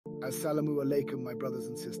Assalamu alaikum, my brothers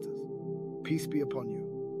and sisters. Peace be upon you.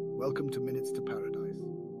 Welcome to Minutes to Paradise.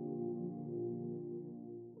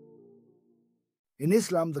 In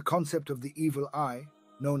Islam, the concept of the evil eye,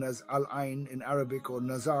 known as Al-Ain in Arabic or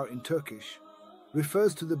nazar in Turkish,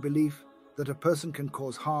 refers to the belief that a person can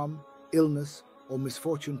cause harm, illness, or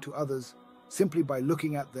misfortune to others simply by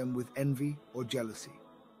looking at them with envy or jealousy.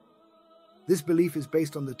 This belief is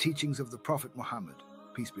based on the teachings of the Prophet Muhammad,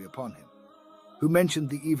 peace be upon him, who mentioned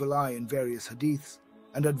the evil eye in various hadiths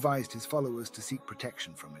and advised his followers to seek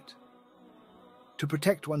protection from it. To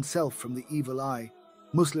protect oneself from the evil eye,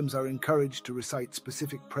 Muslims are encouraged to recite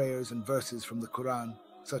specific prayers and verses from the Quran,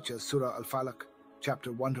 such as Surah Al-Falaq,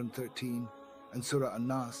 chapter 113, and Surah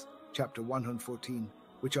An-Naas, chapter 114,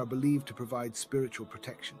 which are believed to provide spiritual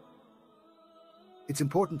protection. It's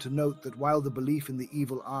important to note that while the belief in the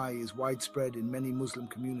evil eye is widespread in many Muslim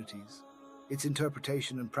communities, its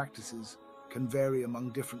interpretation and practices can vary among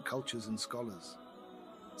different cultures and scholars.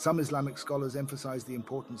 Some Islamic scholars emphasize the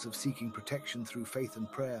importance of seeking protection through faith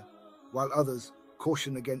and prayer, while others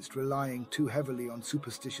caution against relying too heavily on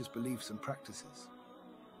superstitious beliefs and practices.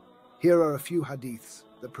 Here are a few hadiths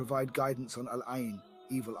that provide guidance on Al-Ain,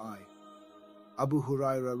 evil eye. Abu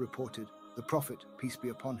Hurairah reported, the Prophet, peace be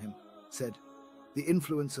upon him, said, "The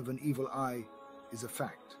influence of an evil eye is a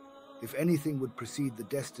fact. If anything would precede the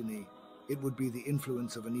destiny, it would be the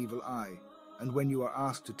influence of an evil eye, and when you are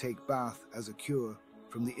asked to take bath as a cure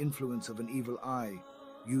from the influence of an evil eye,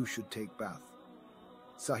 you should take bath."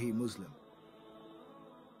 Sahih Muslim.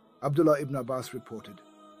 Abdullah ibn Abbas reported,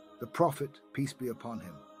 the Prophet, peace be upon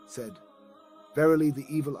him, said, "Verily the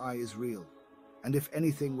evil eye is real, and if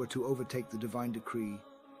anything were to overtake the divine decree,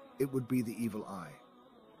 it would be the evil eye.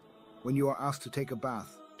 When you are asked to take a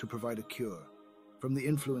bath to provide a cure from the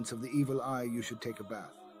influence of the evil eye, you should take a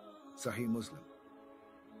bath." Sahih Muslim.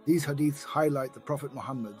 These hadiths highlight the Prophet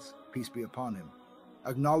Muhammad's, peace be upon him,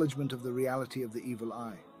 acknowledgement of the reality of the evil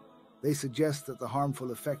eye. They suggest that the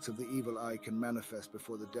harmful effects of the evil eye can manifest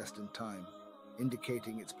before the destined time,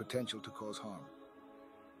 indicating its potential to cause harm.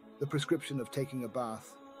 The prescription of taking a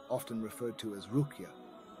bath, often referred to as ruqya,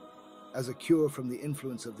 as a cure from the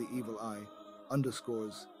influence of the evil eye,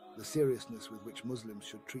 underscores the seriousness with which Muslims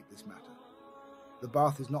should treat this matter. The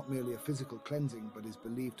bath is not merely a physical cleansing, but is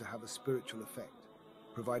believed to have a spiritual effect,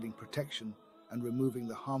 providing protection and removing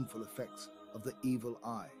the harmful effects of the evil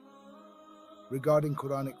eye. Regarding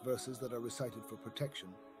Quranic verses that are recited for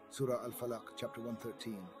protection, Surah Al-Falaq, chapter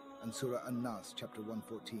 113, and Surah An-Naas, chapter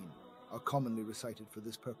 114, are commonly recited for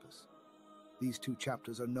this purpose. These two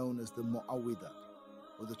chapters are known as the Mu'awwidat,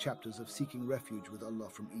 or the chapters of seeking refuge with Allah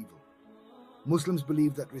from evil. Muslims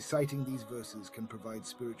believe that reciting these verses can provide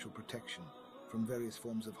spiritual protection from various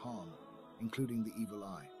forms of harm, including the evil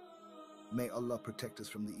eye. May Allah protect us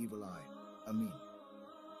from the evil eye. Ameen.